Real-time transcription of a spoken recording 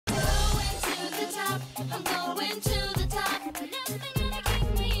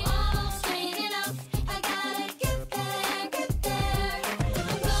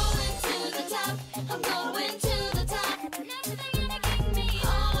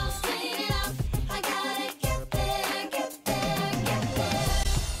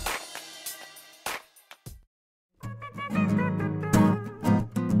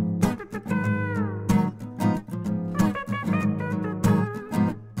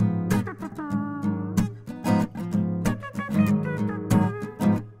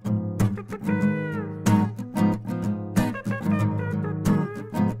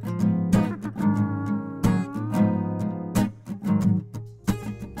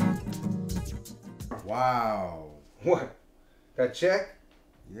Wow. What? That check?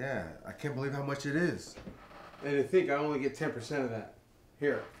 Yeah, I can't believe how much it is. And to think I only get 10% of that.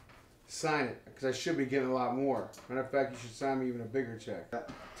 Here, sign it, because I should be getting a lot more. Matter of fact, you should sign me even a bigger check.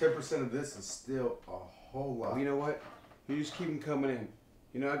 10% of this is still a whole lot. Well, you know what? You just keep them coming in.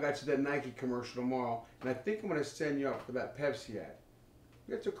 You know, I got you that Nike commercial tomorrow, and I think I'm going to send you up for that Pepsi ad.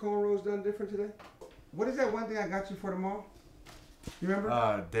 You got your cornrows done different today? What is that one thing I got you for tomorrow? You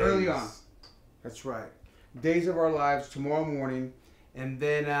remember? Days. Early on. That's right. Days of Our Lives tomorrow morning, and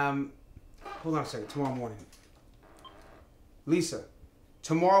then, hold on a second, tomorrow morning. Lisa,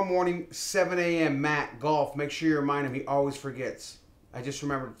 tomorrow morning, 7 a.m., Matt, golf. Make sure you remind him. He always forgets. I just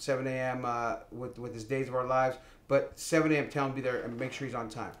remembered 7 a.m. With his Days of Our Lives. But 7 a.m., tell him to be there and make sure he's on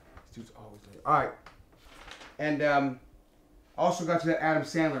time. This dude's always late. All right. And also got you that Adam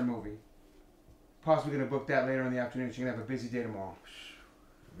Sandler movie. Possibly going to book that later in the afternoon. So you're going to have a busy day tomorrow.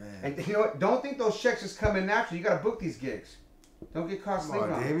 Man. And you know what? Don't think those checks just come in naturally. You got to book these gigs. Don't get caught sleeping on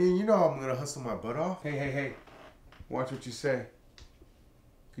them. Damien, you know I'm going to hustle my butt off. Hey. Watch what you say.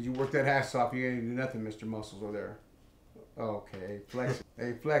 Because you work that ass off, you ain't gonna do nothing, Mr. Muscles over there. Okay, flex.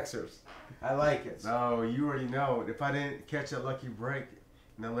 Hey, flexers. I like it. No, you already know. If I didn't catch that lucky break,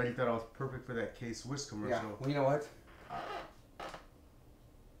 and that lady thought I was perfect for that K-Swiss commercial. Yeah, well, you know what?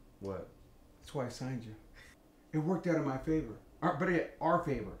 What? That's why I signed you. It worked out in my favor. Our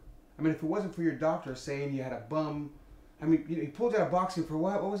favor. I mean, if it wasn't for your doctor saying you had a bum... I mean, he pulled you out of boxing for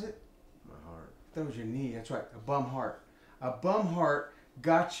what? What was it? My heart. That was your knee. That's right. A bum heart. A bum heart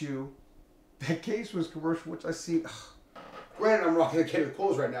got you that K-Swiss commercial, which I see... Granted, I'm rocking the kid with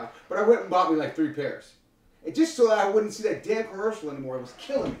clothes right now, but I went and bought me like 3 pairs. It just so that I wouldn't see that damn commercial anymore. It was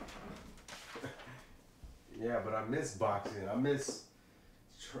killing me. Yeah, but I miss boxing. It's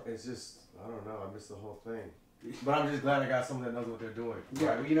just, I don't know. I miss the whole thing. But I'm just glad I got someone that knows what they're doing.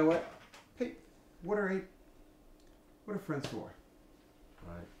 Yeah, well, you know what? Hey, what are friends for?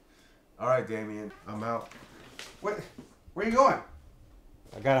 Right. All right, Damien. I'm out. What? Where you going?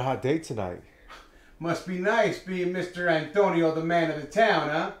 I got a hot date tonight. Must be nice being Mr. Antonio, the man of the town,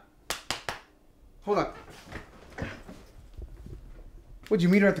 huh? Hold on. Would you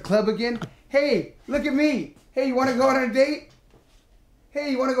meet her at the club again? Hey, look at me. Hey, you want to go out on a date?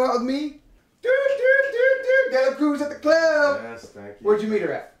 Hey, you want to go out with me? Dela Cruz at the club. Yes, thank you. Where'd you meet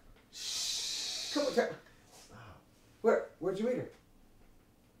her at? Shh. Come on, Where'd you meet her?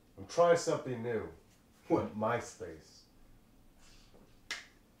 I'm trying something new. What? MySpace.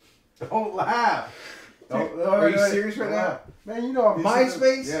 Don't laugh. Are you serious right now? Man, you know I'm used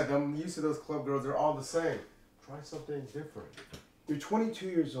MySpace? I'm used to those club girls. They're all the same. Try something different. You're 22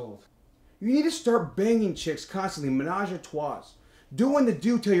 years old. You need to start banging chicks constantly, menage a trois. Doing the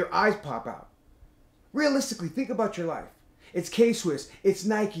do till your eyes pop out. Realistically, think about your life. It's K-Swiss, it's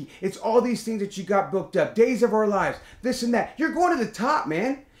Nike, it's all these things that you got booked up. Days of Our Lives, this and that. You're going to the top,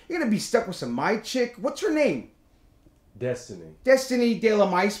 man. You're going to be stuck with some my chick. What's her name? Destiny. Destiny de la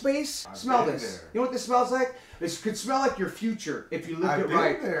MySpace. Smell this. There. You know what this smells like? This could smell like your future if you lived I've it been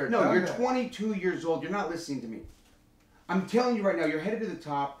right. there, No, you're that. 22 years old. You're not listening to me. I'm telling you right now, you're headed to the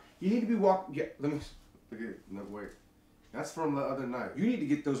top. You need to be walking. Yeah, let me. No, wait. That's from the other night. You need to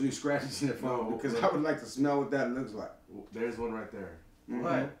get those new scratches in your phone because I would like to smell what that looks like. There's one right there. Mm-hmm.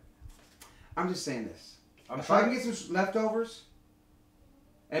 What? I'm just saying this. I'm if I trying can get some leftovers,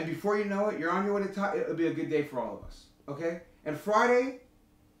 and before you know it, you're on your way to top, it'll be a good day for all of us. Okay? And Friday,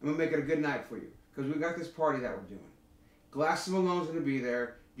 I'm going to make it a good night for you because we got this party that we're doing. Glass of Malone's going to be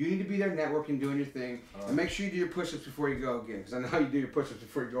there. You need to be there networking, doing your thing. And make sure you do your push-ups before you go again because I know how you do your push-ups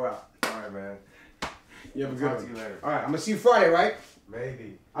before you go out. All right, man. You have a good Talk one. to you later. All right, I'm going to see you Friday, right?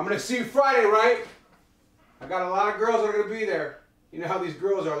 Maybe. I'm going to see you Friday, right? I got a lot of girls that are going to be there. You know how these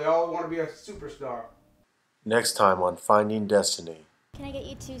girls are. They all want to be a superstar. Next time on Finding Destiny. Can I get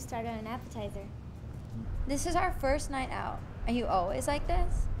you 2 start on an appetizer? This is our first night out. Are you always like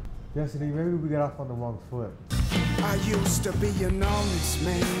this? Destiny, maybe we got off on the wrong foot. I used to be an honest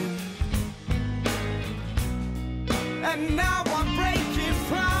man, and now I'm breaking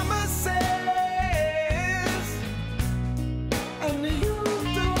promises.